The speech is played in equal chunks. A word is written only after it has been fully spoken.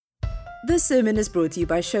This sermon is brought to you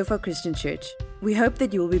by Shofar Christian Church. We hope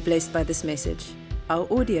that you will be blessed by this message. Our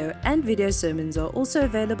audio and video sermons are also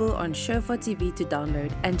available on Shofar TV to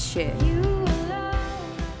download and share.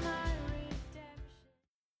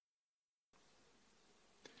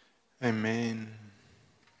 Amen.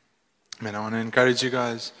 I want to encourage you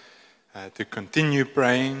guys to continue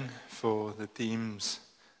praying for the teams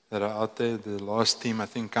that are out there. The last team, I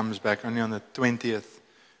think, comes back only on the 20th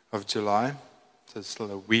of July. So it's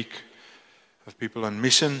still a week of people on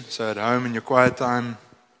mission. So at home in your quiet time,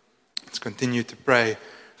 let's continue to pray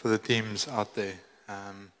for the teams out there.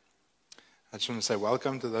 I just want to say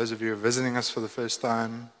welcome to those of you who are visiting us for the first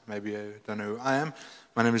time. Maybe you don't know who I am.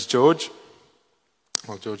 My name is George.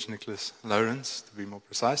 Well, George Nicholas Lawrence, to be more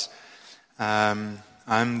precise. I'm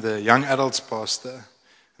the young adults pastor,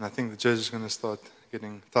 and I think the church is going to start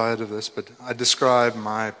getting tired of this, but I describe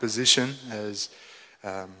my position as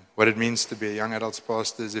what it means to be a young adults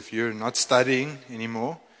pastor is if you're not studying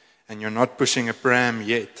anymore and you're not pushing a pram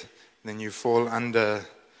yet, then you fall under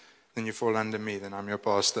me, then I'm your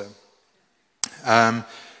pastor.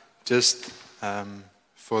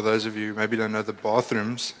 For those of you who maybe don't know the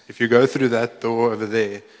bathrooms, if you go through that door over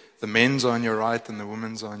there, the men's are on your right and the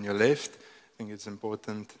women's are on your left. I think it's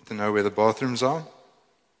important to know where the bathrooms are.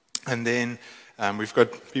 And then we've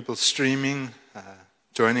got people streaming,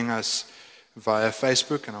 joining us via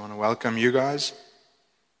Facebook, and I want to welcome you guys.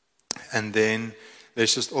 And then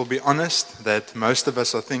let's just all be honest that most of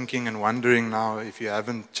us are thinking and wondering now, if you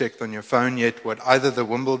haven't checked on your phone yet, what either the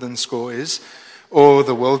Wimbledon score is or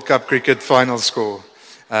the World Cup cricket final score.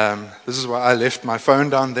 This is why I left my phone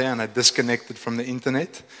down there and I disconnected from the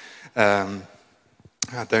internet. I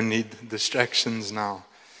don't need distractions now.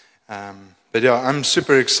 But yeah, I'm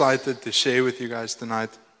super excited to share with you guys tonight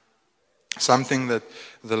something that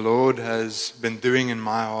the Lord has been doing in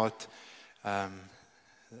my heart. I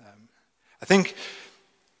think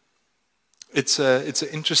it's an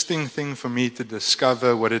interesting thing for me to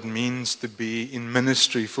discover what it means to be in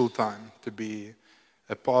ministry full-time, to be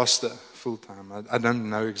a pastor full-time. I don't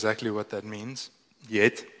know exactly what that means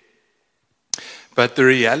yet. But the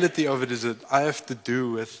reality of it is that I have to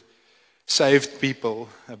do with saved people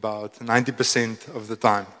about 90% of the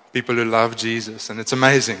time. People who love Jesus, and it's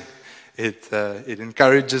amazing. It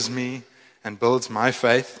encourages me and builds my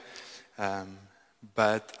faith.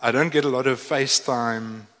 But I don't get a lot of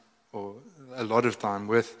FaceTime or a lot of time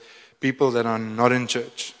with people that are not in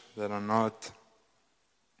church, that are not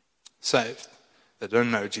saved, that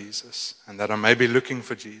don't know Jesus, and that are maybe looking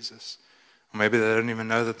for Jesus. Or maybe they don't even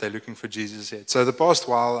know that they're looking for Jesus yet. So the past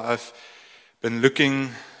while, I've been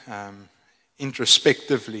looking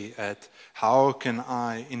introspectively at how can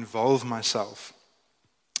I involve myself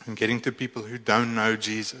in getting to people who don't know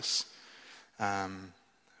Jesus.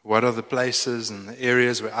 What are the places and the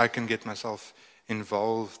areas where I can get myself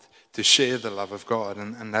involved to share the love of God?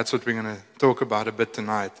 And that's what we're going to talk about a bit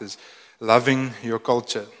tonight, is loving your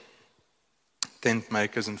culture, tent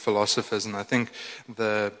makers and philosophers. And I think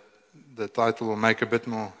the title will make a bit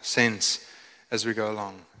more sense as we go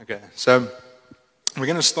along. Okay, so we're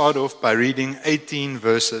going to start off by reading 18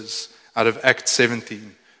 verses out of Acts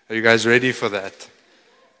 17. Are you guys ready for that?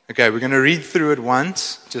 Okay, we're going to read through it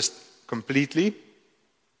once, just completely,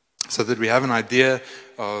 so that we have an idea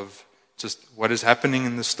of just what is happening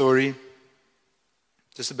in the story.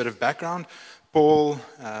 Just a bit of background. Paul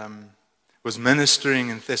was ministering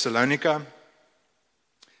in Thessalonica.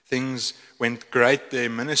 Things went great there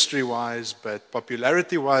ministry-wise, but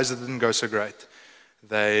popularity-wise it didn't go so great.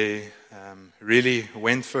 They really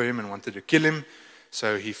went for him and wanted to kill him,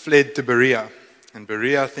 so he fled to Berea. In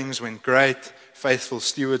Berea things went great. Faithful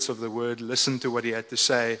stewards of the word listened to what he had to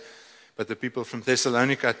say, but the people from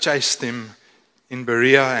Thessalonica chased him in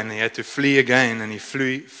Berea, and he had to flee again, and he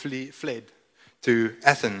fled to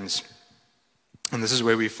Athens. And this is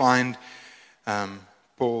where we find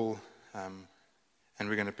Paul, and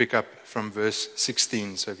we're going to pick up from verse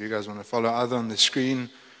 16. So if you guys want to follow either on the screen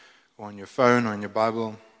or on your phone or in your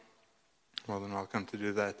Bible, more than welcome to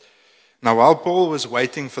do that. Now, while Paul was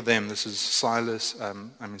waiting for them, this is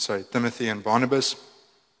Timothy and Barnabas.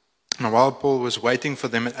 Now, while Paul was waiting for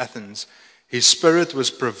them at Athens, his spirit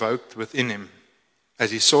was provoked within him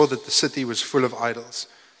as he saw that the city was full of idols.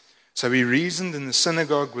 So he reasoned in the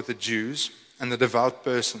synagogue with the Jews and the devout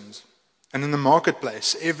persons, and in the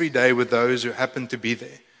marketplace every day with those who happened to be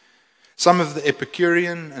there. Some of the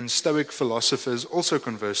Epicurean and Stoic philosophers also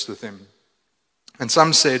conversed with him. And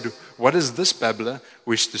some said, "What does this babbler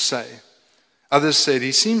wish to say?" Others said,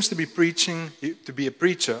 "He seems to be a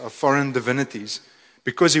preacher of foreign divinities,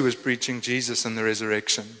 because he was preaching Jesus and the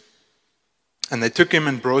resurrection." And they took him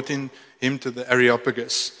and brought him to the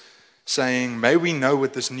Areopagus. saying, "May we know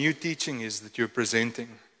what this new teaching is that you're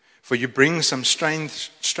presenting, for you bring some strange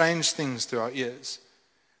things to our ears.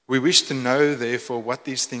 We wish to know, therefore, what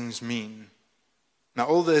these things mean." Now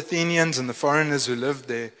all the Athenians and the foreigners who lived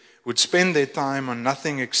there would spend their time on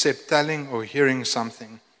nothing except telling or hearing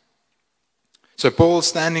something. So Paul,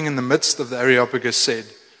 standing in the midst of the Areopagus,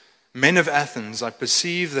 said, "Men of Athens, I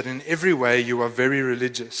perceive that in every way you are very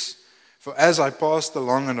religious. For as I passed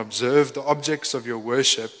along and observed the objects of your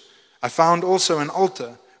worship, I found also an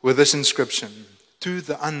altar with this inscription, 'To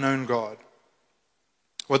the unknown God.'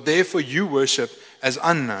 What therefore you worship as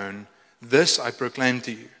unknown, this I proclaim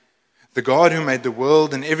to you. The God who made the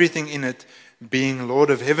world and everything in it, being Lord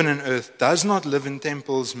of heaven and earth, does not live in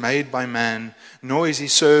temples made by man, nor is he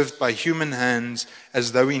served by human hands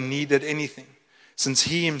as though he needed anything, since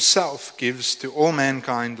he himself gives to all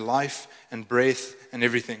mankind life and breath and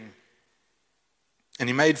everything. And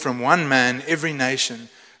he made from one man every nation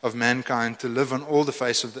of mankind to live on all the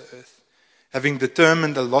face of the earth, having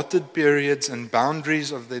determined allotted periods and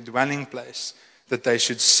boundaries of their dwelling place, that they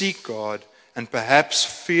should seek God and perhaps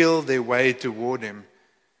feel their way toward him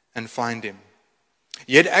and find him.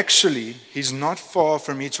 Yet actually, he's not far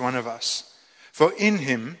from each one of us. For in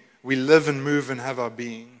him we live and move and have our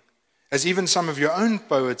being. As even some of your own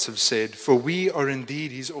poets have said, for we are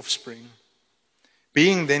indeed his offspring.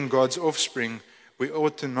 Being then God's offspring, we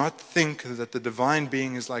ought to not think that the divine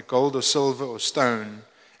being is like gold or silver or stone,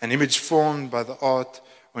 an image formed by the art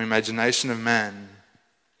or imagination of man.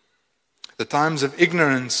 The times of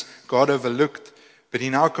ignorance God overlooked, but he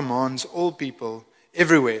now commands all people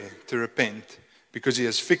everywhere to repent, because he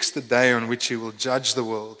has fixed the day on which he will judge the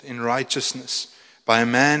world in righteousness by a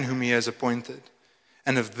man whom he has appointed.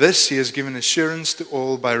 And of this he has given assurance to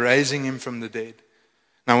all by raising him from the dead.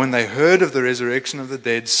 Now when they heard of the resurrection of the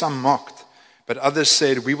dead, some mocked, but others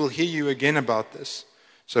said, "We will hear you again about this."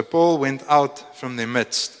 So Paul went out from their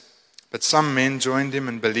midst. But some men joined him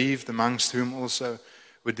and believed, amongst whom also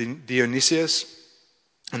were Dionysius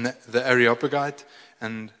and the Areopagite,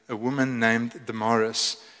 and a woman named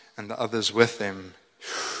Damaris, and the others with them.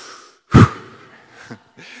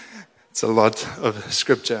 It's a lot of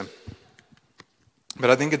scripture.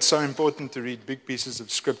 But I think it's so important to read big pieces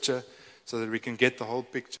of scripture so that we can get the whole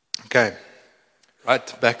picture. Okay,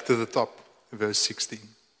 right back to the top, verse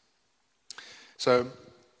 16. So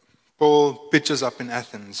Paul pitches up in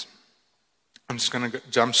Athens. I'm just going to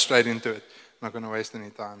jump straight into it. I'm not going to waste any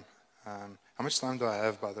time. How much time do I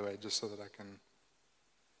have, by the way, just so that I can,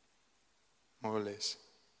 more or less?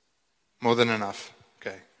 More than enough.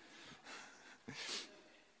 Okay.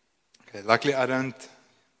 Okay. Luckily, I don't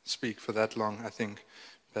speak for that long, I think,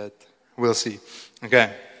 but we'll see.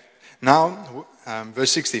 Okay. Now,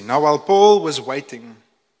 verse 16. Now, while Paul was waiting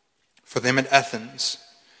for them at Athens,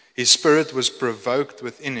 his spirit was provoked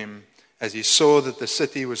within him as he saw that the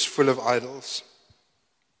city was full of idols.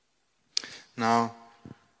 Now,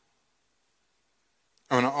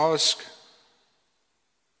 I want to ask,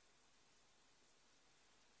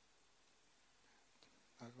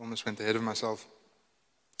 I almost went ahead of myself.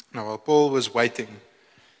 Now, while Paul was waiting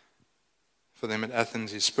for them at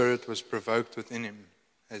Athens, his spirit was provoked within him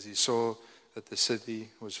as he saw that the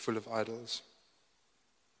city was full of idols.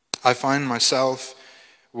 I find myself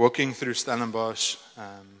walking through Stellenbosch.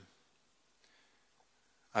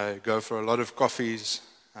 I go for a lot of coffees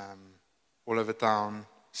all over town,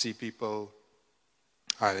 see people.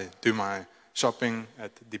 I do my shopping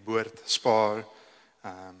at Die Boort Spar.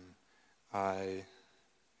 I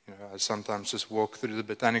sometimes just walk through the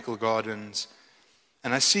botanical gardens,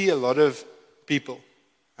 and I see a lot of people,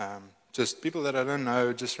 just people that I don't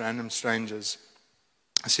know, just random strangers.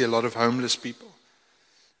 I see a lot of homeless people.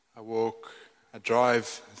 I drive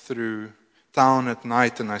through town at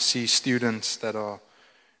night, and I see students that are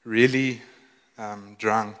really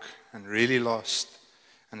drunk and really lost,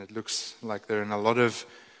 and it looks like they're in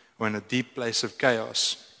a deep place of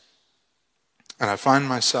chaos. And I find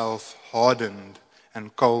myself hardened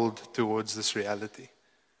and cold towards this reality,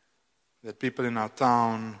 that people in our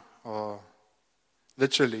town are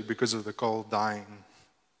literally, because of the cold, dying.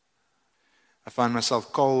 I find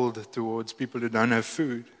myself cold towards people who don't have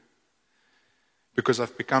food, because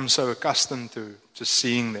I've become so accustomed to just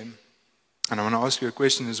seeing them. And I want to ask you a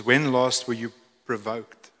question, is when last were you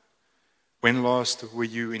provoked? When last were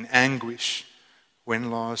you in anguish? When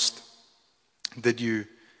last did you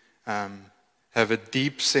have a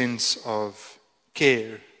deep sense of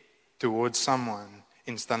care towards someone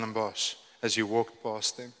in Stellenbosch as you walked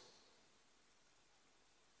past them?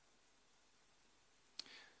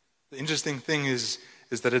 The interesting thing is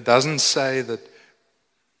that it doesn't say that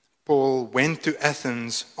Paul went to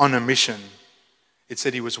Athens on a mission. it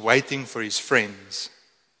said he was waiting for his friends.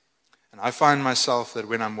 And I find myself that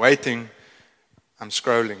when I'm waiting, I'm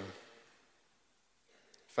scrolling.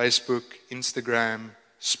 Facebook, Instagram,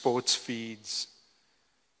 sports feeds,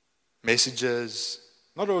 messages.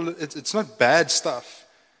 Not all. It's not bad stuff.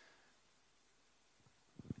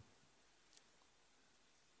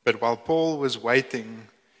 But while Paul was waiting,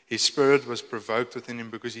 his spirit was provoked within him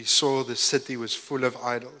because he saw the city was full of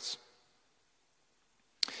idols.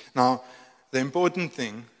 Now, the important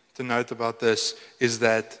thing to note about this is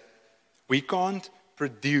that we can't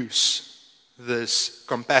produce this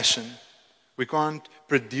compassion. We can't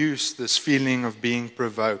produce this feeling of being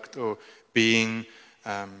provoked or being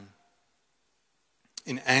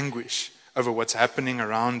in anguish over what's happening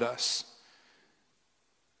around us.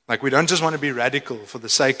 Like, we don't just want to be radical for the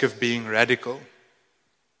sake of being radical.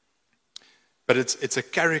 But it's a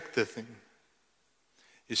character thing.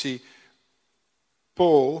 You see,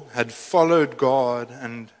 Paul had followed God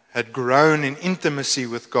and had grown in intimacy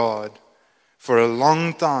with God for a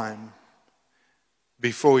long time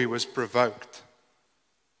before he was provoked.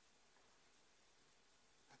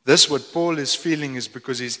 This, what Paul is feeling, is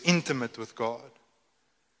because he's intimate with God.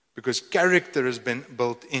 Because character has been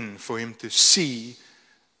built in for him to see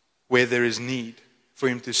where there is need, for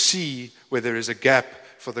him to see where there is a gap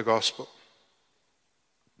for the gospel.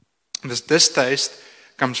 This taste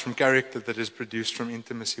comes from character that is produced from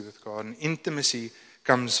intimacy with God. And intimacy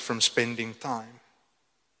comes from spending time.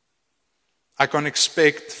 I can't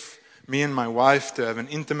expect me and my wife to have an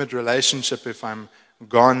intimate relationship if I'm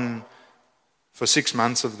gone for 6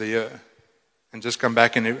 months of the year and just come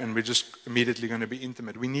back and we're just immediately going to be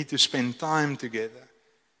intimate. We need to spend time together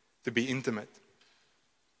to be intimate.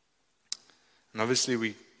 And obviously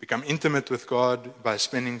we become intimate with God by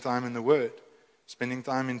spending time in the Word, spending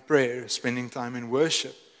time in prayer, spending time in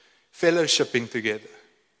worship, fellowshipping together.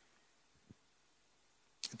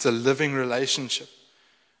 It's a living relationship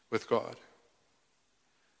with God.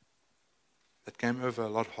 That came over a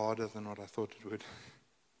lot harder than what I thought it would.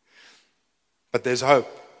 But there's hope.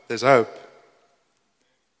 There's hope.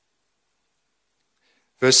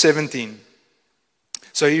 Verse 17.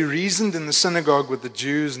 So he reasoned in the synagogue with the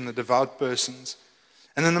Jews and the devout persons,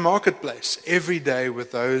 and in the marketplace every day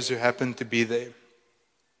with those who happened to be there.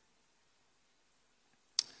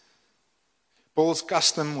 Paul's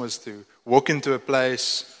custom was to walk into a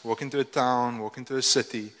place, walk into a town, walk into a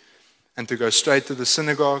city, and to go straight to the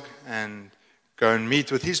synagogue and go and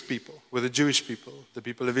meet with his people, with the Jewish people, the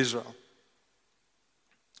people of Israel.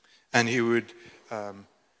 And he would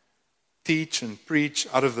teach and preach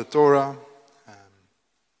out of the Torah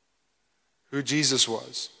who Jesus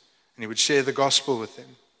was. And he would share the gospel with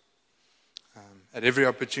them at every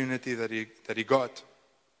opportunity that he got.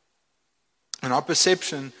 And our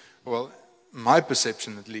perception, well, my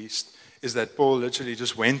perception at least, is that Paul literally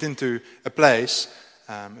just went into a place,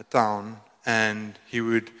 a town, and he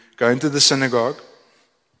would go into the synagogue,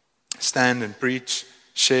 stand and preach,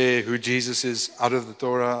 share who Jesus is out of the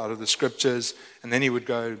Torah, out of the scriptures, and then he would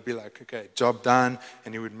go and be like, okay, job done,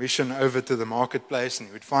 and he would mission over to the marketplace, and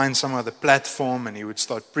he would find some other platform, and he would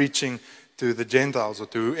start preaching to the Gentiles or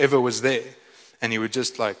to whoever was there, and he would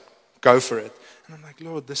just like go for it. And I'm like,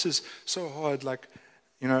 Lord, this is so hard. Like,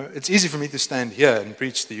 you know, it's easy for me to stand here and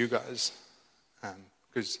preach to you guys,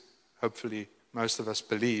 because hopefully most of us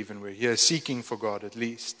believe, and we're here seeking for God at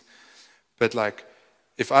least. But like,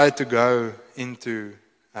 if I had to go into,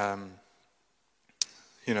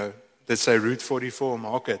 let's say Route 44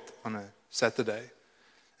 market on a Saturday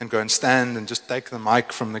and go and stand and just take the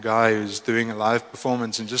mic from the guy who's doing a live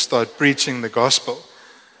performance and just start preaching the gospel,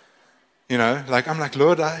 you know, like I'm like,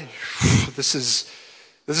 Lord, this is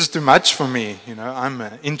too much for me. You know, I'm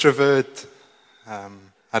an introvert.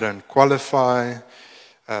 I don't qualify.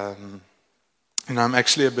 I'm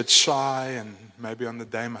actually a bit shy, and maybe on the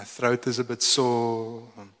day my throat is a bit sore.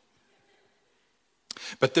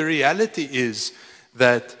 But the reality is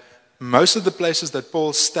that most of the places that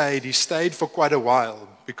Paul stayed, he stayed for quite a while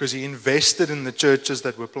because he invested in the churches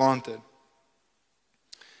that were planted.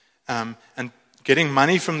 And getting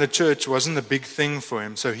money from the church wasn't a big thing for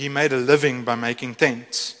him, so he made a living by making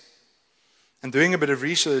tents. And doing a bit of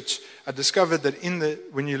research, I discovered that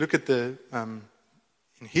when you look at in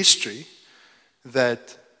history,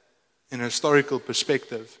 that in a historical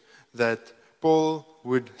perspective, that Paul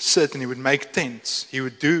would sit and he would make tents. He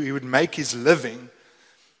would make his living,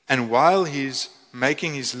 and while he's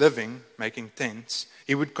making his living, making tents,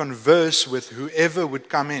 he would converse with whoever would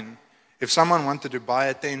come in. If someone wanted to buy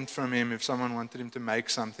a tent from him, if someone wanted him to make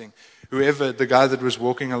something, whoever, the guy that was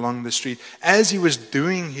walking along the street, as he was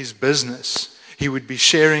doing his business, he would be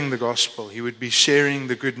sharing the gospel. He would be sharing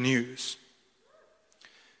the good news.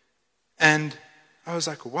 And I was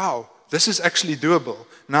like, wow, this is actually doable.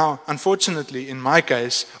 Now, unfortunately, in my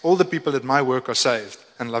case, all the people at my work are saved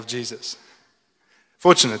and love Jesus.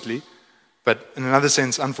 Fortunately, but in another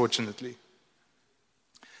sense, unfortunately.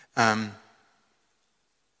 I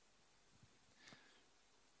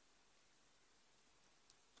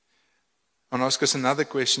want to ask us another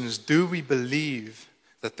question is, do we believe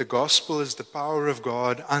that the gospel is the power of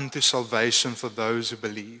God unto salvation for those who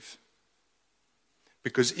believe?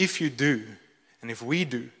 Because if you do, and if we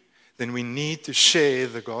do, then we need to share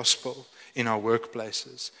the gospel in our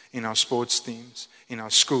workplaces, in our sports teams, in our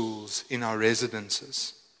schools, in our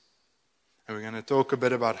residences. And we're going to talk a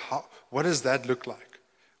bit about what does that look like?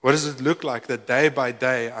 What does it look like that day by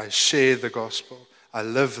day I share the gospel, I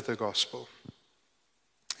live the gospel?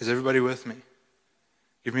 Is everybody with me?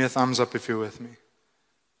 Give me a thumbs up if you're with me.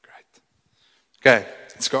 Great. Okay,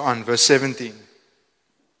 let's go on. Verse 17.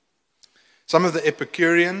 Some of the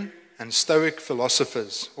Epicurean and Stoic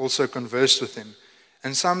philosophers also conversed with him,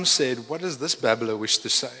 and some said, "What does this babbler wish to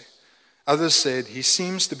say?" Others said, "He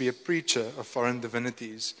seems to be a preacher of foreign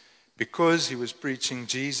divinities, because he was preaching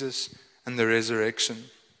Jesus and the resurrection."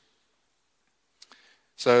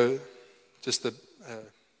 So, just a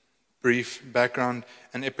brief background.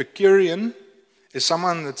 An Epicurean is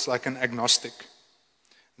someone that's like an agnostic.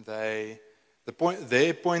 Their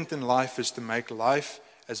point in life is to make life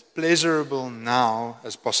as pleasurable now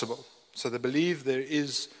as possible. So they believe there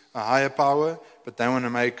is a higher power, but they want to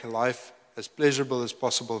make life as pleasurable as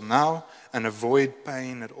possible now and avoid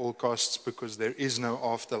pain at all costs, because there is no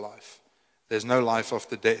afterlife. There's no life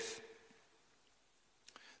after death.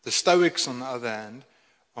 The Stoics, on the other hand,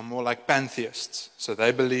 are more like pantheists. So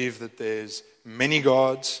they believe that there's many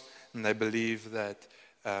gods, and they believe that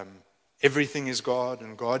everything is God,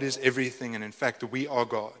 and God is everything, and in fact we are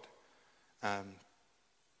God.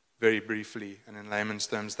 Very briefly, and in layman's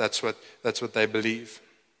terms, that's what they believe.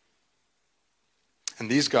 And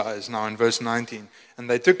these guys, now in verse 19, and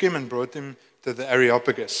they took him and brought him to the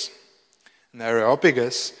Areopagus. And the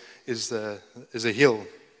Areopagus is a hill.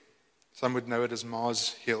 Some would know it as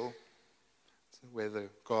Mars Hill, where the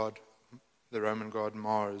Roman god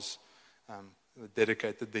Mars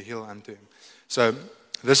dedicated the hill unto him. So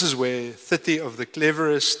this is where 30 of the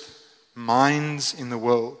cleverest minds in the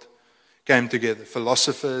world came together.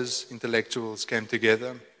 Philosophers, intellectuals came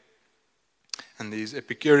together. And these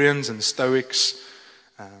Epicureans and Stoics,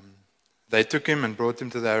 they took him and brought him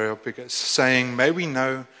to the Areopagus, saying, "May we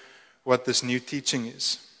know what this new teaching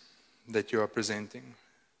is that you are presenting?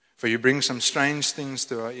 For you bring some strange things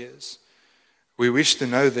to our ears. We wish to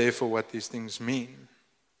know, therefore, what these things mean."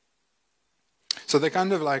 So they're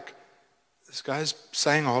kind of like, this guy's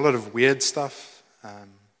saying a whole lot of weird stuff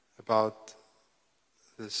about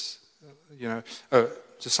this.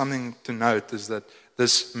 Just something to note is that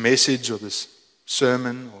this message or this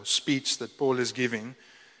sermon or speech that Paul is giving,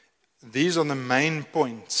 these are the main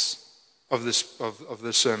points of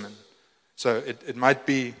the sermon. So it might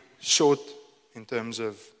be short in terms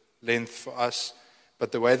of length for us,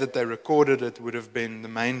 but the way that they recorded it would have been the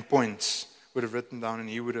main points, would have written down, and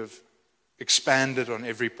he would have expanded on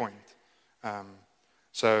every point.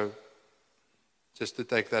 So just to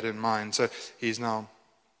take that in mind. So he's now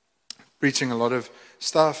preaching a lot of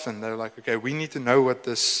stuff, and they're like, okay, we need to know what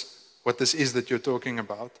this is that you're talking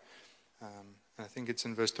about. And I think it's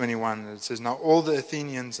in verse 21, it says, "Now all the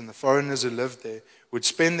Athenians and the foreigners who lived there would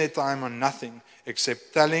spend their time on nothing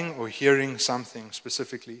except telling or hearing something,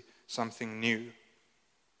 specifically something new."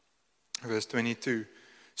 Verse 22,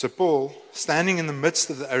 "So Paul, standing in the midst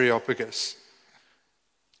of the Areopagus,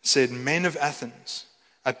 said, 'Men of Athens,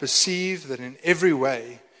 I perceive that in every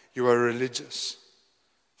way you are religious.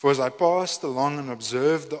 For as I passed along and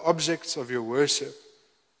observed the objects of your worship,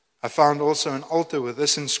 I found also an altar with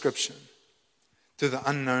this inscription, to the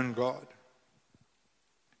unknown God.'"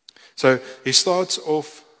 So he starts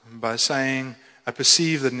off by saying, "I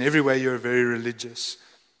perceive that in every way you're very religious."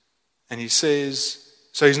 And he says,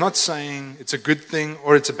 so he's not saying it's a good thing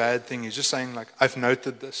or it's a bad thing. He's just saying, like, I've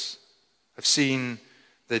noted this. I've seen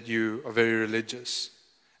that you are very religious.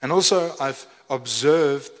 And also I've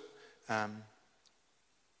observed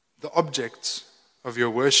the objects of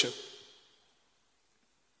your worship.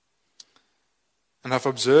 And I've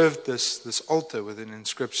observed this altar with an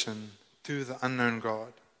inscription, "To the unknown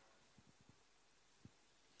God."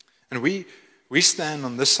 And we stand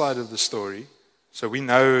on this side of the story, so we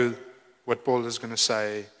know what Paul is going to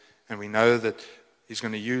say, and we know that he's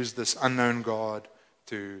going to use this unknown God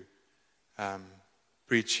to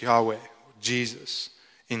preach Yahweh, Jesus,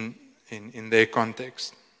 in their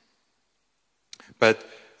context. But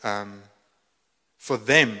for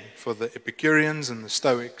them, for the Epicureans and the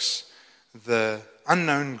Stoics, the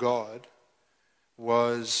unknown God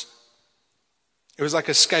was like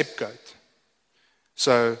a scapegoat.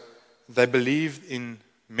 So they believed in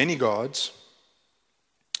many gods,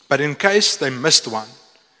 but in case they missed one,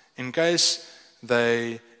 in case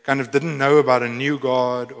they kind of didn't know about a new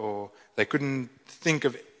God, or they couldn't think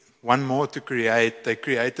of one more to create, they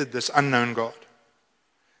created this unknown God.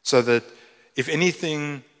 So that if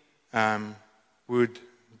anything would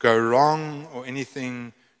go wrong, or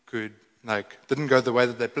anything didn't go the way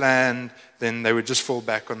that they planned, then they would just fall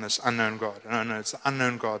back on this unknown God. No, it's the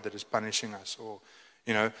unknown God that is punishing us, or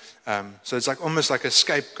so it's almost like a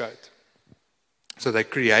scapegoat. So they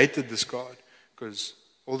created this God, because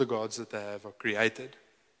all the gods that they have are created.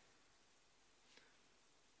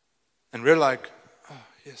 And we're like, oh,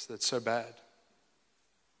 yes, that's so bad.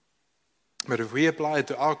 But if we apply it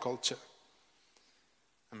to our culture,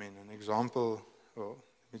 an example, or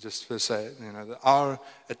let me just first say it, that our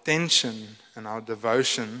attention and our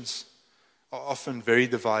devotions are often very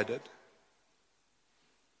divided.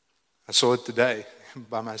 I saw it today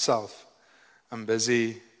by myself. I'm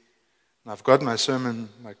busy, and I've got my sermon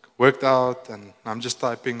worked out, and I'm just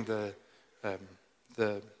typing the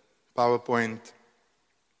PowerPoint.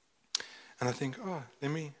 And I think, let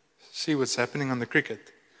me see what's happening on the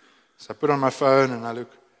cricket. So I put on my phone and I look,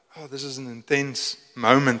 this is an intense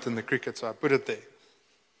moment in the cricket, so I put it there.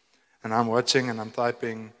 And I'm watching and I'm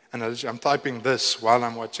typing, and I'm typing this while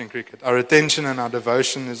I'm watching cricket. Our attention and our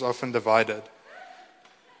devotion is often divided.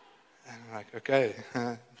 And I'm like, okay,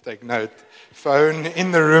 take note. Phone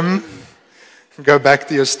in the room, go back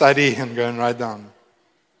to your study and go and write down.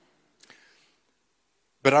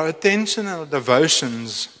 But our attention and our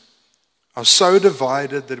devotions are so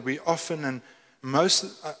divided that we often, and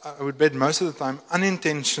I would bet most of the time,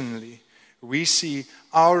 unintentionally, we see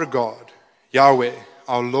our God, Yahweh,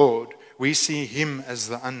 our Lord, we see Him as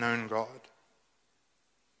the unknown God.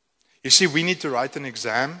 You see, we need to write an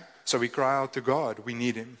exam, so we cry out to God. We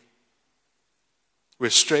need Him.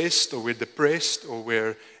 We're stressed, or we're depressed, or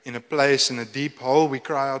we're in a place, in a deep hole, we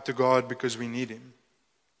cry out to God because we need Him.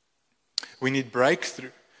 We need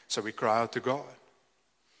breakthrough, so we cry out to God.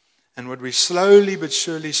 And what we slowly but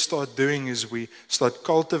surely start doing is we start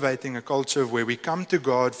cultivating a culture where we come to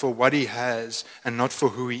God for what He has and not for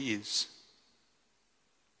who He is.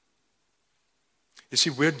 You see,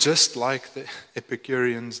 we're just like the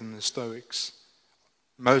Epicureans and the Stoics.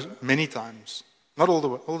 Many times. Not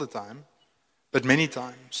all the time, but many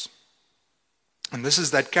times. And this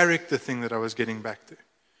is that character thing that I'm getting back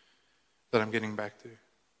to.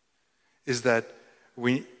 Is that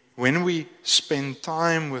when we spend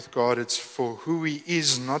time with God, it's for who He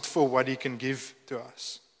is, not for what He can give to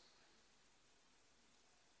us.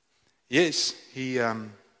 Yes, He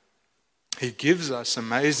gives us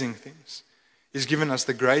amazing things. He's given us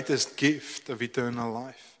the greatest gift of eternal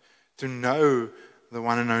life, to know the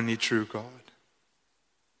one and only true God.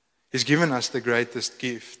 He's given us the greatest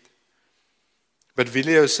gift. But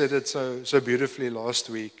Vilio said it so beautifully last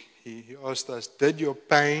week. He asked us, did your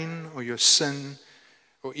pain or your sin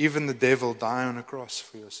or even the devil die on a cross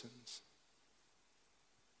for your sins?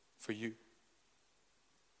 For you?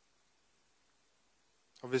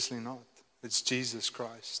 Obviously not. It's Jesus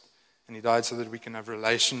Christ. And He died so that we can have a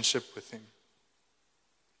relationship with Him.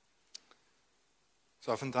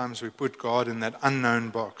 So oftentimes we put God in that unknown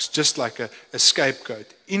box, just like a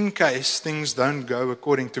scapegoat, in case things don't go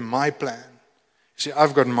according to my plan. You see,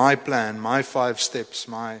 I've got my plan, my 5 steps,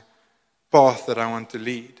 my path that I want to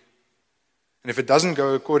lead. And if it doesn't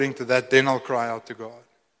go according to that, then I'll cry out to God.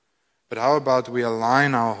 But how about we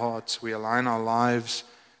align our hearts, we align our lives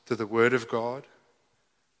to the Word of God?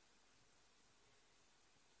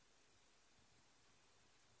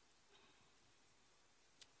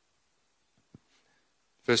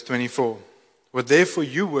 Verse 24, what therefore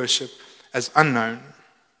you worship as unknown,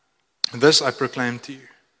 this I proclaim to you.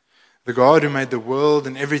 The God who made the world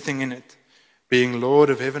and everything in it, being Lord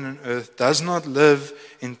of heaven and earth, does not live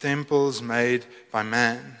in temples made by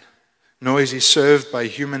man, nor is He served by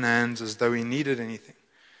human hands as though He needed anything,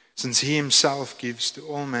 since He Himself gives to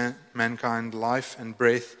all mankind life and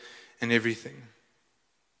breath and everything.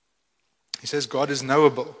 He says God is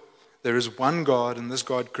knowable. There is one God, and this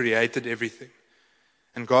God created everything.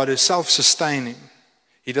 And God is self-sustaining.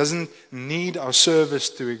 He doesn't need our service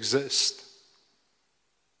to exist.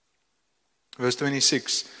 Verse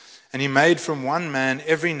 26, and He made from one man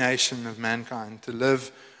every nation of mankind to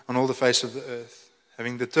live on all the face of the earth,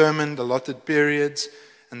 having determined allotted periods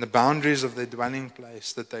and the boundaries of their dwelling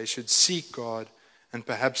place, that they should seek God and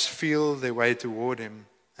perhaps feel their way toward Him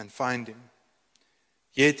and find Him.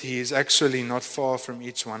 Yet He is actually not far from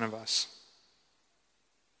each one of us.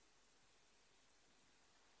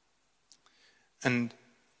 And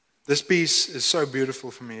this piece is so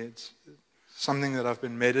beautiful for me. It's something that I've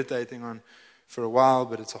been meditating on for a while,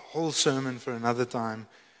 but it's a whole sermon for another time.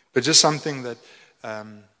 But just something that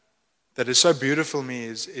that is so beautiful to me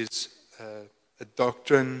is a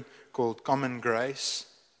doctrine called common grace,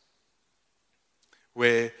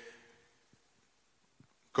 where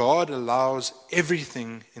God allows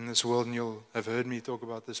everything in this world, and you'll have heard me talk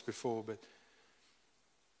about this before, but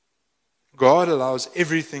God allows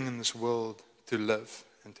everything in this world to live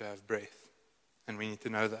and to have breath. And we need to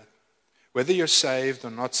know that. Whether you're saved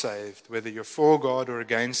or not saved, whether you're for God or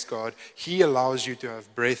against God, He allows you to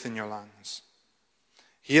have breath in your lungs.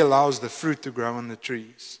 He allows the fruit to grow on the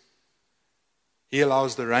trees. He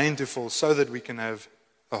allows the rain to fall so that we can have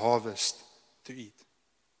a harvest to eat.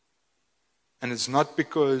 And it's not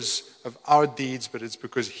because of our deeds, but it's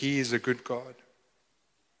because He is a good God.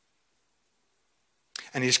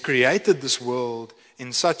 And He's created this world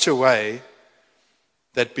in such a way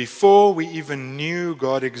that before we even knew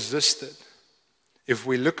God existed, if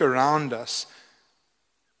we look around us,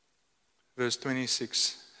 verse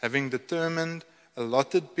 26, having determined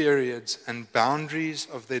allotted periods and boundaries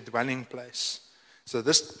of their dwelling place. So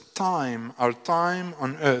this time, our time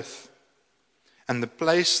on earth, and the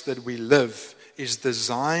place that we live is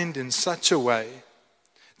designed in such a way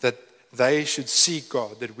that they should seek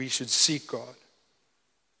God, that we should seek God.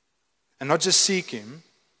 And not just seek Him,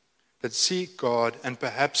 but seek God and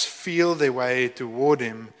perhaps feel their way toward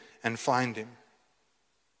Him and find Him.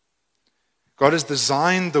 God has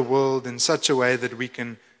designed the world in such a way that we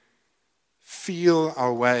can feel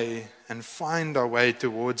our way and find our way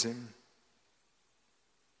towards Him.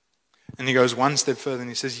 And He goes one step further and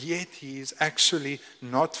He says, yet He is actually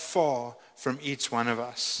not far from each one of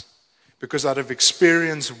us. Because out of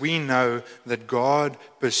experience, we know that God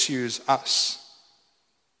pursues us.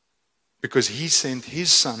 Because He sent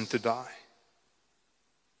His Son to die.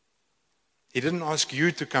 He didn't ask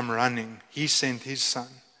you to come running. He sent His Son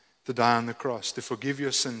to die on the cross, to forgive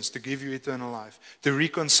your sins, to give you eternal life, to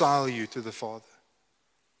reconcile you to the Father.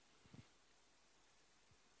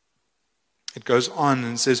 It goes on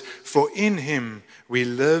and says, for in Him we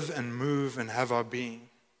live and move and have our being.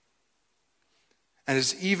 And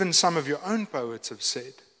as even some of your own poets have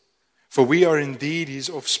said, for we are indeed His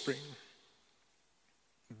offspring.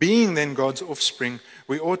 Being then God's offspring,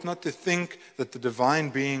 we ought not to think that the divine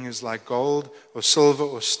being is like gold or silver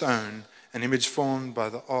or stone, an image formed by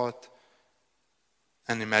the art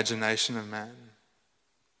and imagination of man.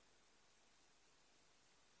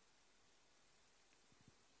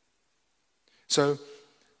 So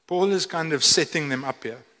Paul is kind of setting them up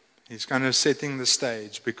here. He's kind of setting the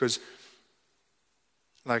stage because,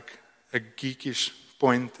 like a geekish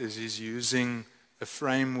point, is he's using a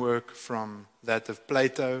framework from that of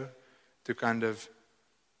Plato to kind of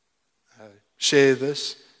share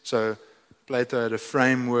this. So Plato had a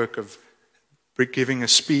framework of giving a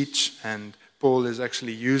speech, and Paul is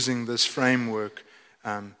actually using this framework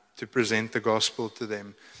to present the gospel to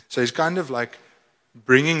them. So he's kind of like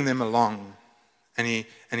bringing them along, and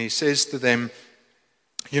he says to them,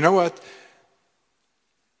 you know what?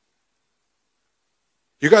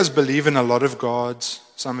 You guys believe in a lot of gods.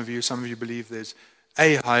 Some of you believe there's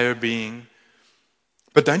a higher being.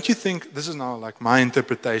 But don't you think, this is now like my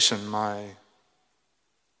interpretation, my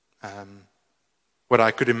what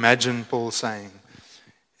I could imagine Paul saying.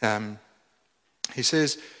 He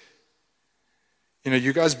says,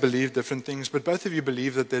 you guys believe different things, but both of you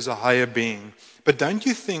believe that there's a higher being. But don't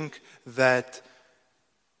you think that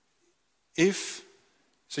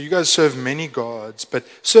so you guys serve many gods, but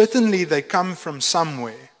certainly they come from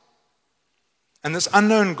somewhere. And this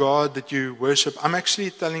unknown God that you worship, I'm actually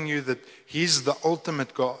telling you that He's the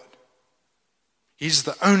ultimate God. He's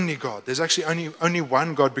the only God. There's actually only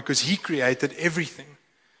one God because He created everything.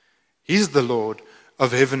 He's the Lord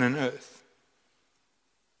of heaven and earth.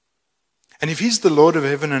 And if He's the Lord of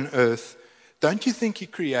heaven and earth, don't you think He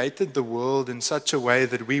created the world in such a way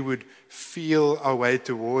that we would feel our way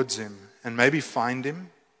towards Him and maybe find Him?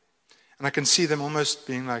 And I can see them almost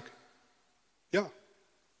being like, yeah,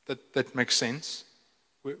 that makes sense.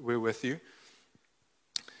 We're with you.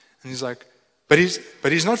 And he's like, but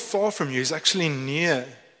he's not far from you. He's actually near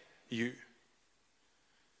you.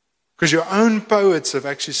 Because your own poets have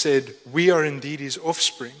actually said, we are indeed His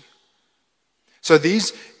offspring. So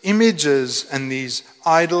these images and these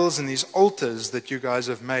idols and these altars that you guys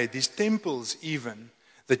have made, these temples even,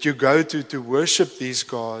 that you go to worship these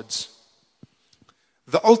gods,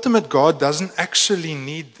 the ultimate God doesn't actually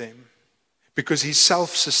need them because He's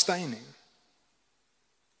self-sustaining.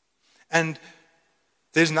 And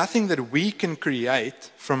there's nothing that we can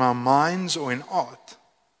create from our minds or in art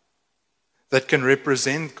that can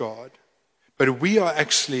represent God, but we are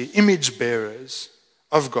actually image bearers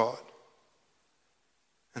of God.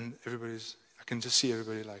 And I can just see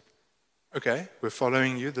everybody like, okay, we're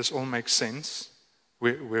following you. This all makes sense.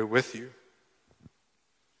 We're with you.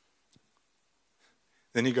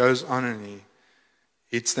 Then he goes on and he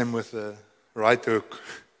hits them with the right hook.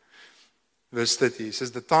 Verse 30, he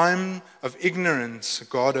says, the time of ignorance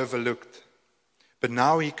God overlooked, but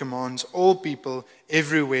now he commands all people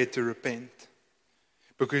everywhere to repent,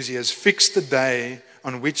 because he has fixed the day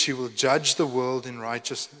on which he will judge the world in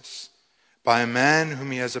righteousness by a man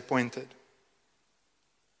whom he has appointed.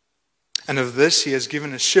 And of this he has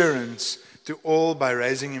given assurance to all by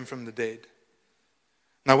raising him from the dead.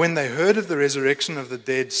 Now when they heard of the resurrection of the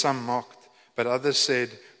dead, some mocked, but others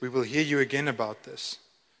said, we will hear you again about this.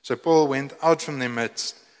 So Paul went out from their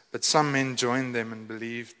midst, but some men joined them and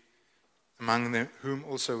believed, among them whom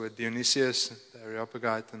also were Dionysius, the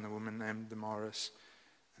Areopagite, and the woman named Damaris,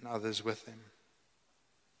 and others with them.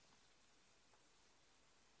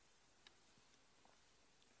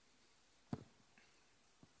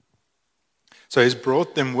 So he's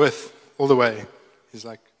brought them with all the way. He's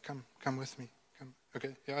like, come with me. Come.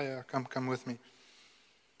 Okay, yeah, come with me.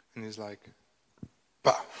 And he's like,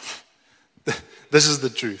 bah. This is the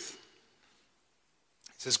truth.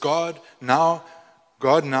 He says, God now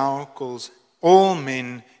calls all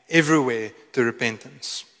men everywhere to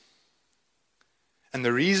repentance. And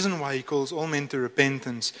the reason why he calls all men to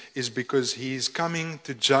repentance is because he is coming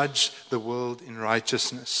to judge the world in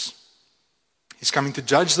righteousness. He's coming to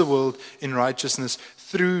judge the world in righteousness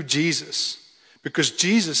through Jesus, because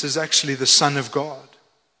Jesus is actually the Son of God.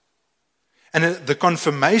 And the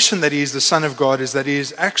confirmation that he is the Son of God is that he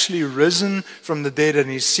is actually risen from the dead and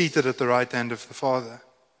he's seated at the right hand of the Father.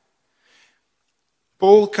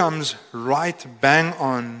 Paul comes right bang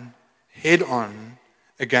on, head on,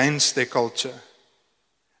 against their culture,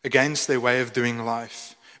 against their way of doing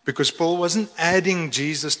life. Because Paul wasn't adding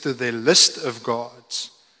Jesus to their list of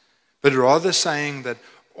gods, but rather saying that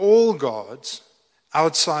all gods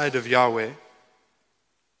outside of Yahweh,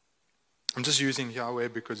 I'm just using Yahweh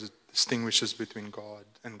because it distinguishes between God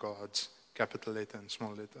and gods, capital letter and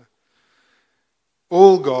small letter.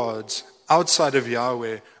 All gods outside of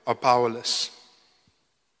Yahweh are powerless.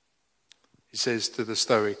 He says to the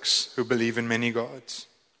Stoics who believe in many gods.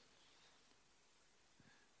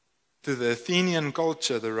 To the Athenian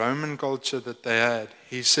culture, the Roman culture that they had,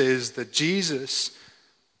 he says that Jesus,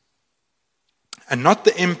 and not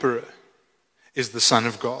the emperor, is the Son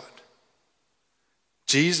of God.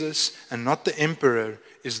 Jesus, and not the emperor,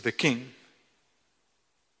 is the king.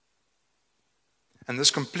 And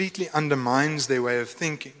this completely undermines their way of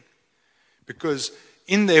thinking. Because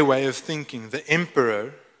in their way of thinking, the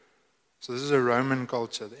emperor, so this is a Roman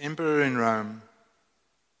culture, the emperor in Rome,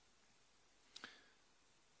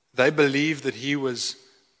 they believed that he was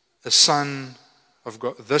a son of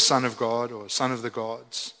God, the Son of God, or son of the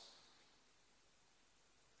gods.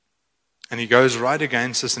 And he goes right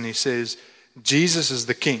against this and he says, Jesus is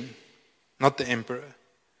the king, not the emperor.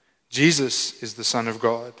 Jesus is the Son of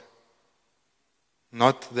God,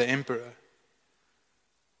 not the emperor.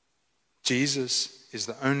 Jesus is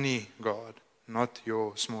the only God, not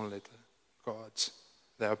your small letter gods.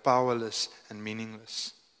 They are powerless and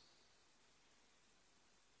meaningless.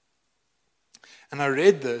 And I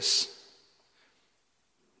read this,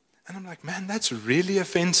 and I'm like, man, that's really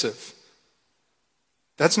offensive.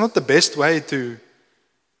 That's not the best way to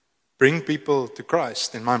bring people to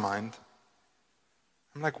Christ, in my mind.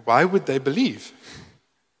 I'm like, why would they believe?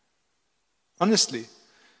 Honestly.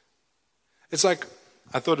 It's like,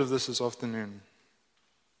 I thought of this afternoon.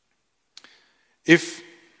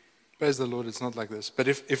 Praise the Lord, it's not like this, but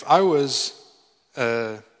if I was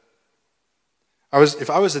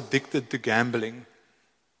addicted to gambling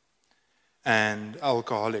and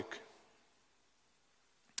alcoholic,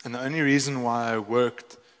 and the only reason why I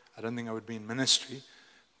worked, I don't think I would be in ministry,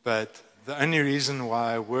 but the only reason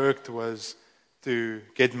why I worked was to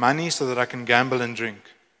get money so that I can gamble and drink.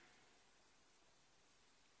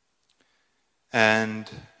 And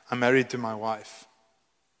I'm married to my wife.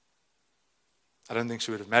 I don't think she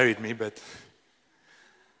would have married me, but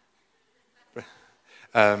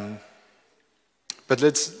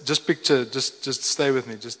let's just picture, just stay with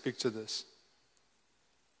me, just picture this.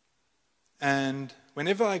 And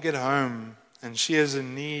whenever I get home and she has a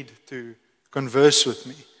need to converse with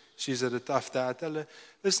me, she's at a tough day, I tell her,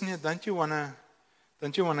 listen here, don't you want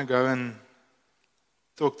to go and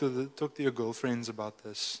talk to your girlfriends about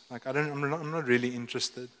this? Like, I'm not really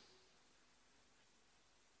interested.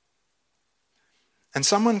 And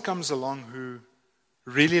someone comes along who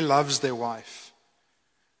really loves their wife,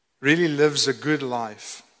 really lives a good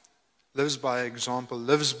life, lives by example,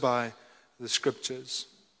 lives by the scriptures,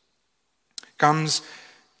 comes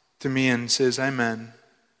to me and says, "Hey man,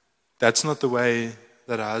 that's not the way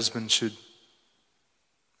that a husband should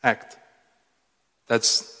act.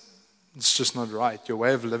 It's just not right. Your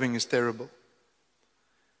way of living is terrible."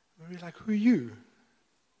 I'd be like, "Who are you?"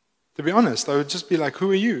 To be honest, I would just be like,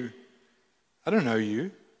 "Who are you? I don't know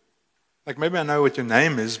you. Like maybe I know what your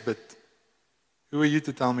name is, but who are you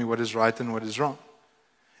to tell me what is right and what is wrong?"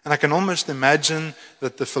 And I can almost imagine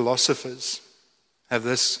that the philosophers have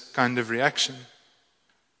this kind of reaction.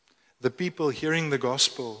 The people hearing the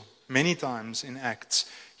gospel many times in Acts,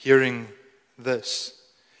 hearing this.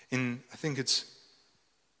 I think it's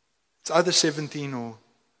either 17 or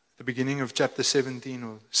the beginning of chapter 17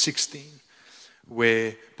 or 16,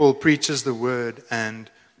 where Paul preaches the word and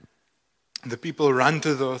the people run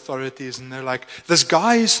to the authorities and they're like, "This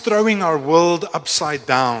guy is throwing our world upside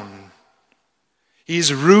down.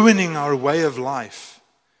 He's ruining our way of life.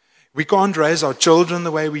 We can't raise our children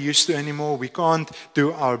the way we used to anymore. We can't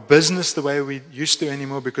do our business the way we used to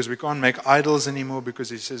anymore because we can't make idols anymore because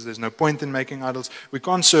he says there's no point in making idols. We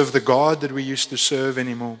can't serve the God that we used to serve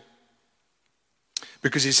anymore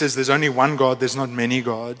because he says there's only one God, there's not many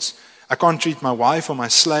gods. I can't treat my wife or my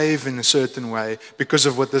slave in a certain way because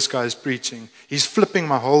of what this guy is preaching. He's flipping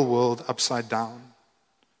my whole world upside down."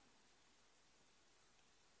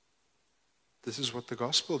 This is what the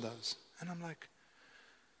gospel does. And I'm like,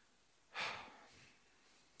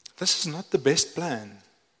 this is not the best plan.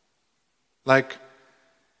 Like,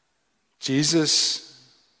 Jesus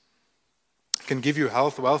can give you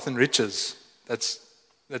health, wealth, and riches. It's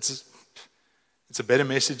a better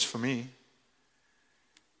message for me.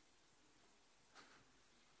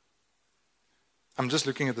 I'm just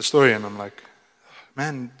looking at the story and I'm like,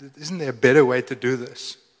 man, isn't there a better way to do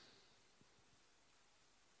this?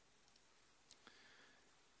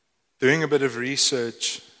 Doing a bit of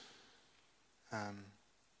research,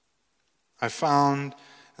 I found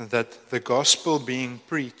that the gospel being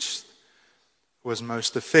preached was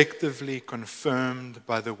most effectively confirmed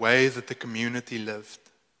by the way that the community lived.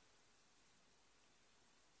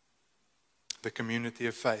 The community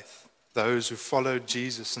of faith, those who followed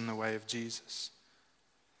Jesus in the way of Jesus.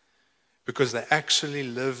 Because they actually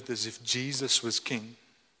lived as if Jesus was king.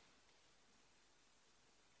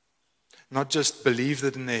 Not just believed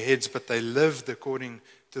it in their heads, but they lived according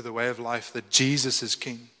to the way of life that Jesus is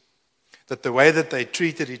king. That the way that they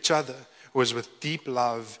treated each other was with deep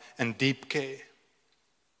love and deep care.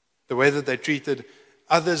 The way that they treated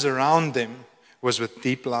others around them was with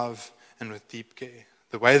deep love and with deep care.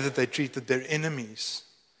 The way that they treated their enemies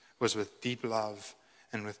was with deep love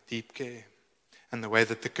and with deep care. And the way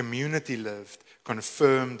that the community lived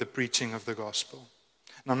confirmed the preaching of the gospel.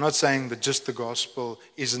 And I'm not saying that just the gospel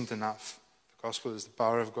isn't enough. The gospel is the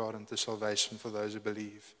power of God unto salvation for those who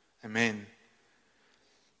believe. Amen.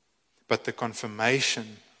 But the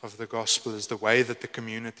confirmation of the gospel is the way that the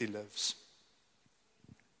community lives.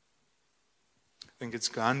 I think it's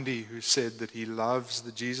Gandhi who said that he loves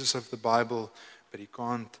the Jesus of the Bible, but he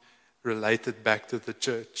can't relate it back to the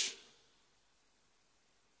church.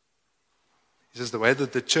 He says the way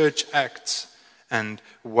that the church acts and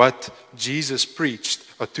what Jesus preached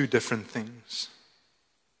are two different things.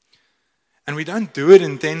 And we don't do it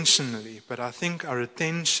intentionally, but I think our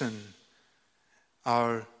attention,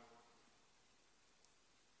 our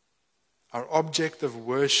object of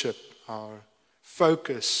worship, our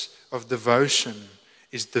focus of devotion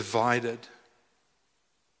is divided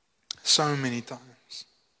so many times.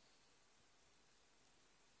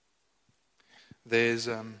 There's,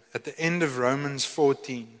 at the end of Romans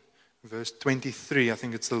 14, verse 23, I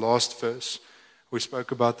think it's the last verse, we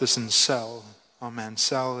spoke about this in Sal. Oh man,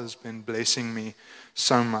 Sal has been blessing me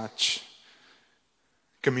so much.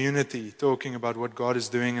 Community, talking about what God is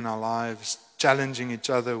doing in our lives, challenging each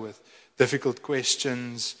other with difficult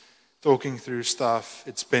questions, talking through stuff.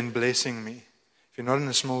 It's been blessing me. If you're not in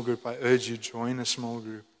a small group, I urge you, join a small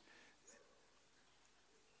group.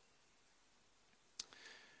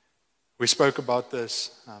 We spoke about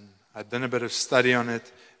this. I'd done a bit of study on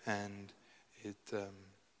it, and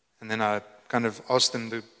then I kind of asked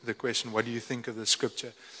them the question, what do you think of the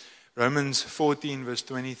scripture? Romans 14, verse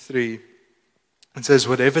 23, it says,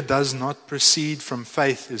 whatever does not proceed from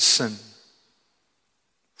faith is sin.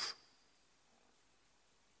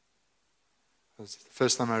 The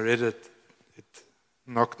first time I read it, it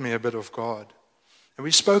knocked me a bit off guard. And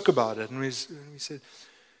we spoke about it, and we said,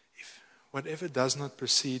 whatever does not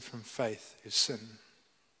proceed from faith is sin.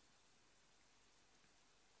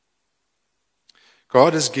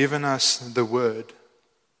 God has given us the Word,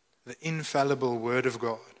 the infallible Word of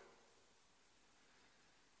God,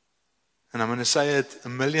 And I'm going to say it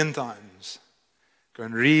 1,000,000 times. Go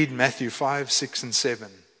and read Matthew 5, 6, and 7.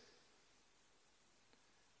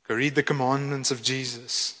 Go read the commandments of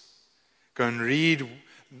Jesus. Go and read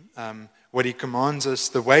what He commands us,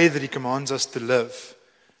 the way that He commands us to live.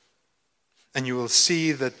 And you will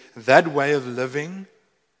see that that way of living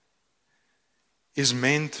is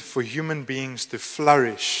meant for human beings to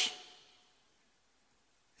flourish.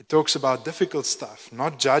 It talks about difficult stuff,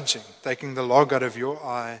 not judging, taking the log out of your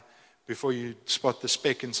eye before you spot the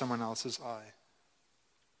speck in someone else's eye.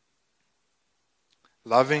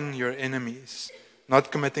 Loving your enemies,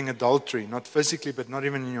 not committing adultery, not physically, but not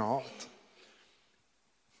even in your heart.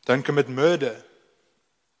 Don't commit murder,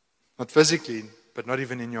 not physically, but not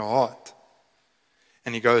even in your heart.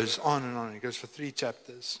 And he goes on and on. He goes for 3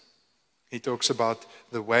 chapters. He talks about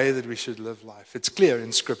the way that we should live life. It's clear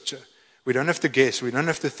in Scripture. We don't have to guess. We don't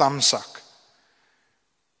have to thumb suck.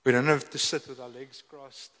 We don't have to sit with our legs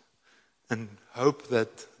crossed and hope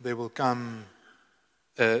that there will come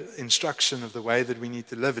instruction of the way that we need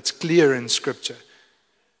to live. It's clear in Scripture.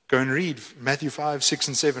 Go and read Matthew 5, 6,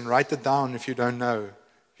 and 7. Write it down if you don't know.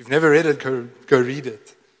 If you've never read it, go read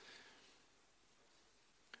it.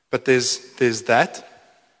 But there's that.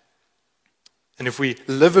 And if we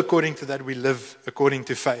live according to that, we live according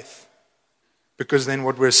to faith. Because then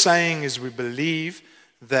what we're saying is we believe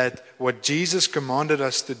that what Jesus commanded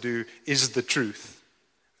us to do is the truth.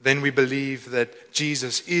 Then we believe that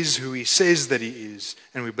Jesus is who He says that He is,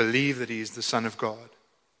 and we believe that He is the Son of God.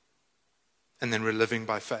 And then we're living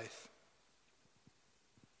by faith.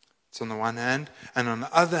 It's on the one hand. And on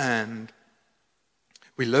the other hand,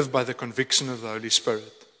 we live by the conviction of the Holy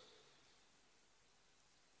Spirit.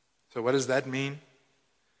 So what does that mean?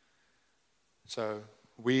 So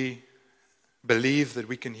we believe that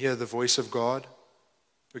we can hear the voice of God.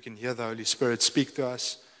 We can hear the Holy Spirit speak to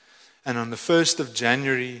us. And on the 1st of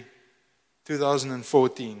January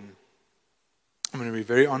 2014, I'm going to be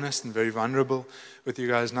very honest and very vulnerable with you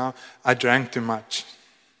guys now. I drank too much.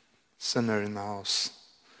 Sinner in the house.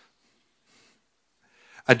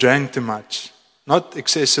 I drank too much. Not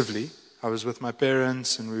excessively. I was with my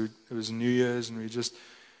parents and it was New Year's and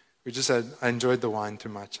I enjoyed the wine too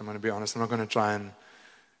much. I'm going to be honest. I'm not going to try and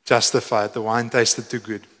justify it. The wine tasted too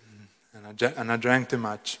good. And I drank too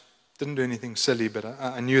much. Didn't do anything silly, but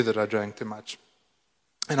I knew that I drank too much.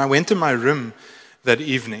 And I went to my room that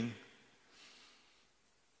evening.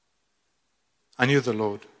 I knew the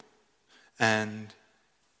Lord. And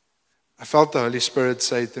I felt the Holy Spirit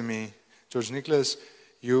say to me, George Nicholas,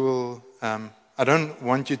 I don't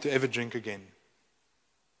want you to ever drink again.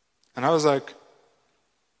 And I was like,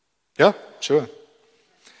 yeah, sure.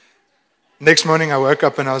 Next morning I woke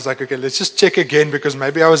up and I was like, okay, let's just check again because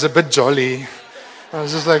maybe I was a bit jolly. I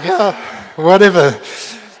was just like, yeah, whatever.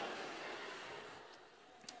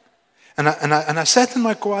 And I sat in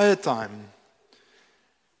my quiet time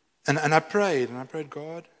and I prayed,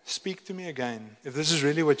 God, speak to me again. If this is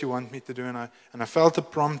really what you want me to do. And I felt a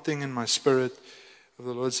prompting in my spirit of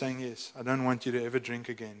the Lord saying, yes, I don't want you to ever drink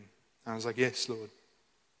again. And I was like, yes, Lord.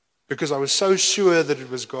 Because I was so sure that it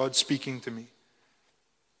was God speaking to me.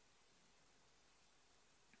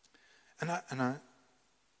 And I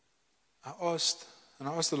asked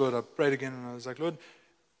the Lord, I prayed again, and I was like, Lord,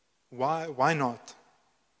 why not?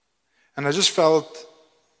 And I just felt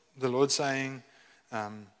the Lord saying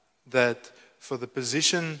that for the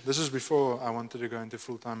position, this was before I wanted to go into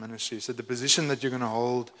full-time ministry, he said the position that you're going to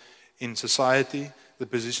hold in society, the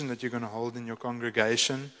position that you're going to hold in your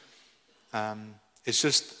congregation, it's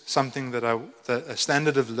just something a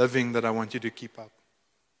standard of living that I want you to keep up.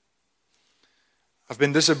 I've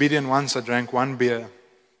been disobedient once. I drank 1 beer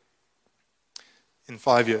in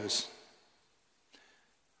 5 years. I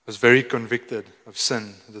was very convicted of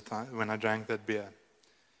sin at the time when I drank that beer.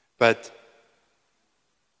 But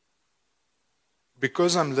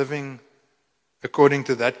because I'm living according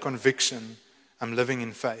to that conviction, I'm living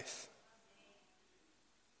in faith.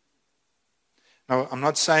 Now, I'm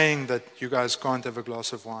not saying that you guys can't have a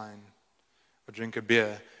glass of wine or drink a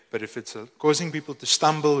beer, but if it's causing people to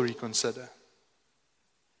stumble, reconsider.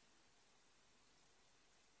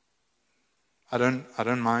 I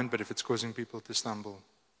don't mind, but if it's causing people to stumble,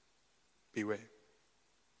 beware.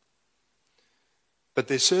 But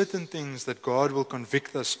there's certain things that God will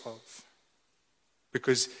convict us of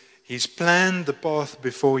because He's planned the path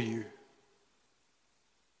before you.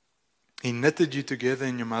 He knitted you together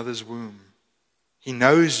in your mother's womb. He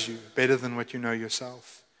knows you better than what you know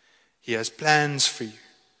yourself. He has plans for you,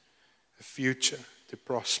 a future to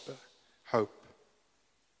prosper, hope.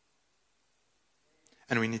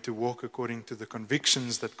 And we need to walk according to the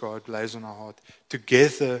convictions that God lays on our heart,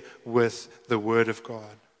 together with the Word of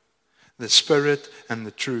God. The Spirit and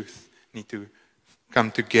the truth need to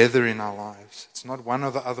come together in our lives. It's not one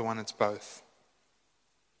or the other one, it's both.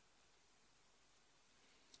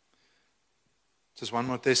 Just one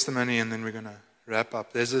more testimony and then we're going to wrap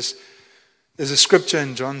up. There's a scripture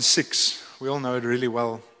in John 6. We all know it really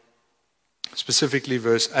well. Specifically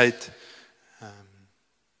verse 8.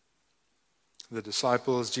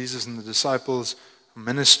 Jesus and the disciples are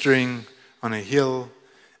ministering on a hill,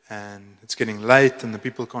 and it's getting late and the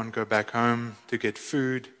people can't go back home to get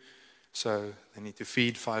food. So they need to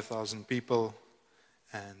feed 5,000 people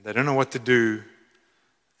and they don't know what to do.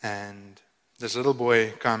 And this little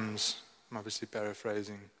boy comes, I'm obviously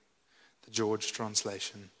paraphrasing the George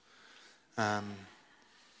translation. And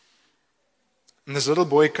this little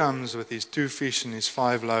boy comes with his 2 fish and his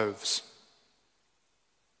 5 loaves.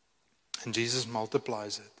 And Jesus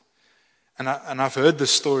multiplies it. And I've heard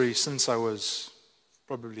this story since I was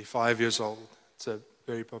probably 5 years old. It's a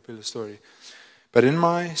very popular story. But in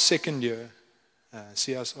my second year,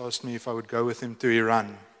 Sias asked me if I would go with him to Iran.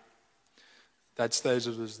 At that stage,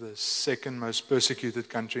 it was the second most persecuted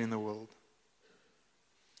country in the world.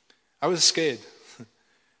 I was scared.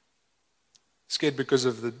 Scared because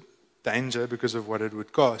of the danger, because of what it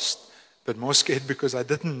would cost, but more scared because I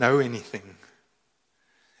didn't know anything.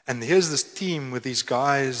 And here's this team with these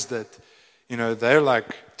guys that, they're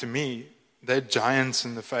like, to me, they're giants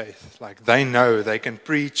in the faith. Like, they know they can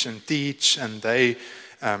preach and teach, and they,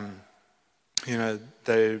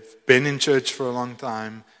 they've been in church for a long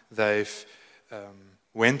time. They've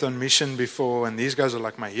went on mission before, and these guys are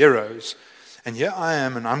like my heroes. And here I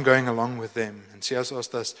am, and I'm going along with them. And Sias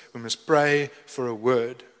asked us, we must pray for a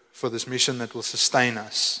word for this mission that will sustain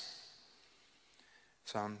us.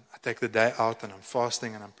 So I take the day out, and I'm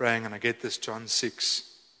fasting, and I'm praying, and I get this John 6.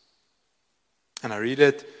 And I read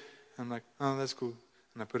it, and I'm like, oh, that's cool.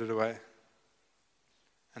 And I put it away.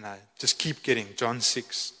 And I just keep getting John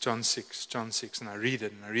 6, John 6, John 6. And I read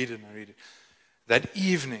it, and I read it, and I read it. That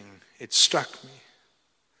evening, it struck me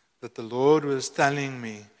that the Lord was telling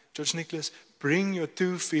me, George Nicholas, bring your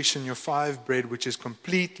 2 fish and your 5 bread, which is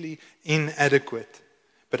completely inadequate,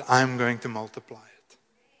 but I'm going to multiply it.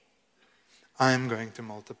 I'm going to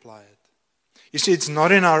multiply it. You see, it's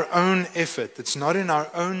not in our own effort, it's not in our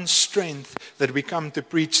own strength that we come to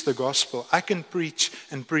preach the gospel. I can preach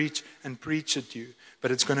and preach and preach at you,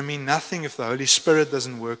 but it's going to mean nothing if the Holy Spirit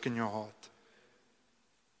doesn't work in your heart.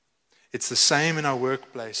 It's the same in our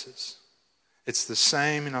workplaces. It's the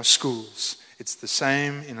same in our schools. It's the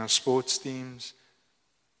same in our sports teams,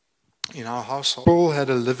 in our household. Paul had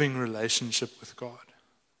a living relationship with God.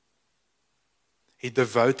 He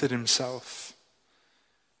devoted himself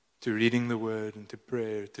to reading the word and to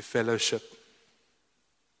prayer, to fellowship.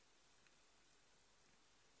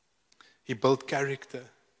 He built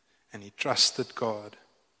character and he trusted God.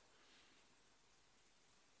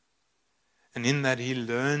 And in that he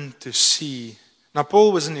learned to see. Now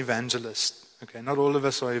Paul was an evangelist. Okay, not all of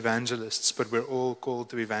us are evangelists, but we're all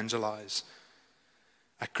called to evangelize.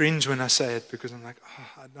 I cringe when I say it because I'm like,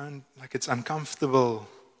 it's uncomfortable.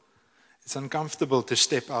 It's uncomfortable to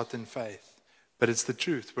step out in faith. But it's the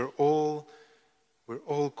truth. We're all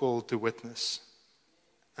called to witness.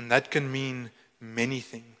 And that can mean many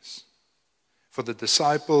things. For the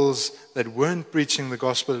disciples that weren't preaching the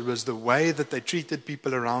gospel, it was the way that they treated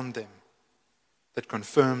people around them that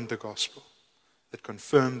confirmed the gospel, that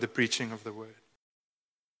confirmed the preaching of the word.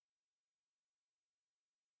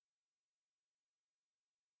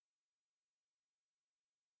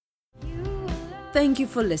 Thank you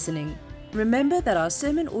for listening. Remember that our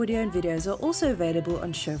sermon audio and videos are also available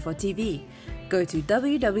on Shofar TV. Go to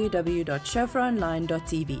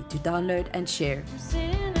www.shofaronline.tv to download and share.